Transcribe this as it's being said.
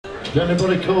Is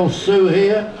anybody called Sue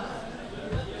here?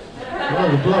 Oh,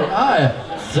 the bloke.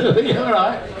 Hi, Sue, you all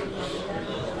right?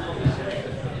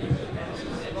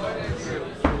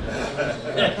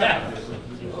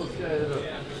 Okay, look.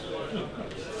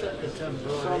 Set the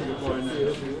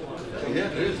temperature.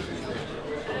 Yeah, it is.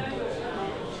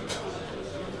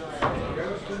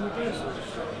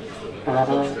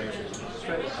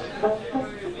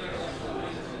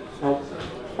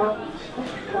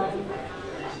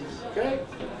 Okay,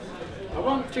 I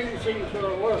want 2 things for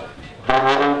the work.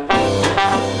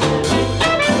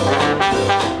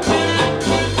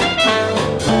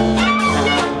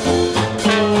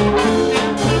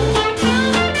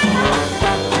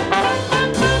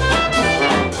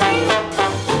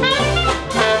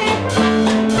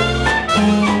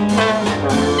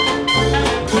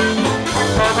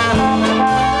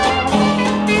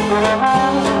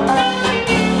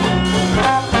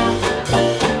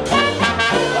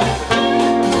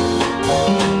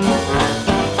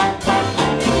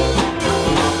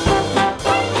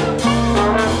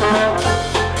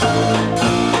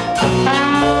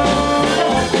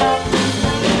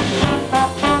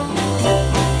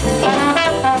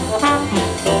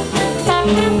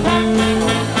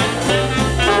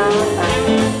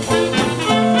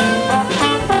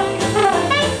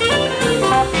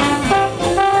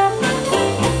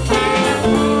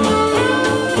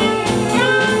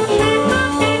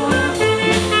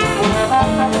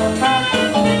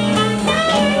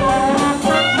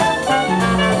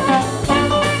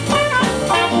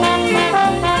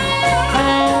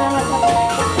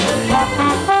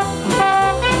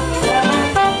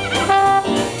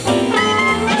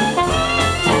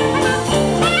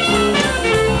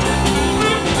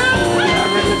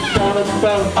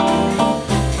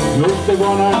 You're the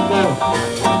one I know.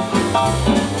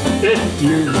 It's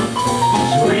you,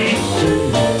 sweet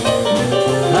Sue.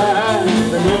 I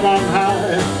live on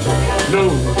high. No,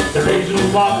 the reason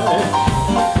why.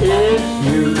 It's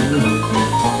you,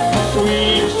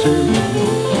 sweet Sue.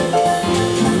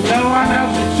 No one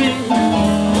else it seems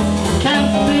can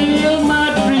steal my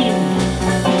dreams.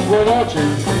 Without you,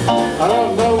 I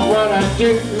don't know what I'd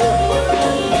do.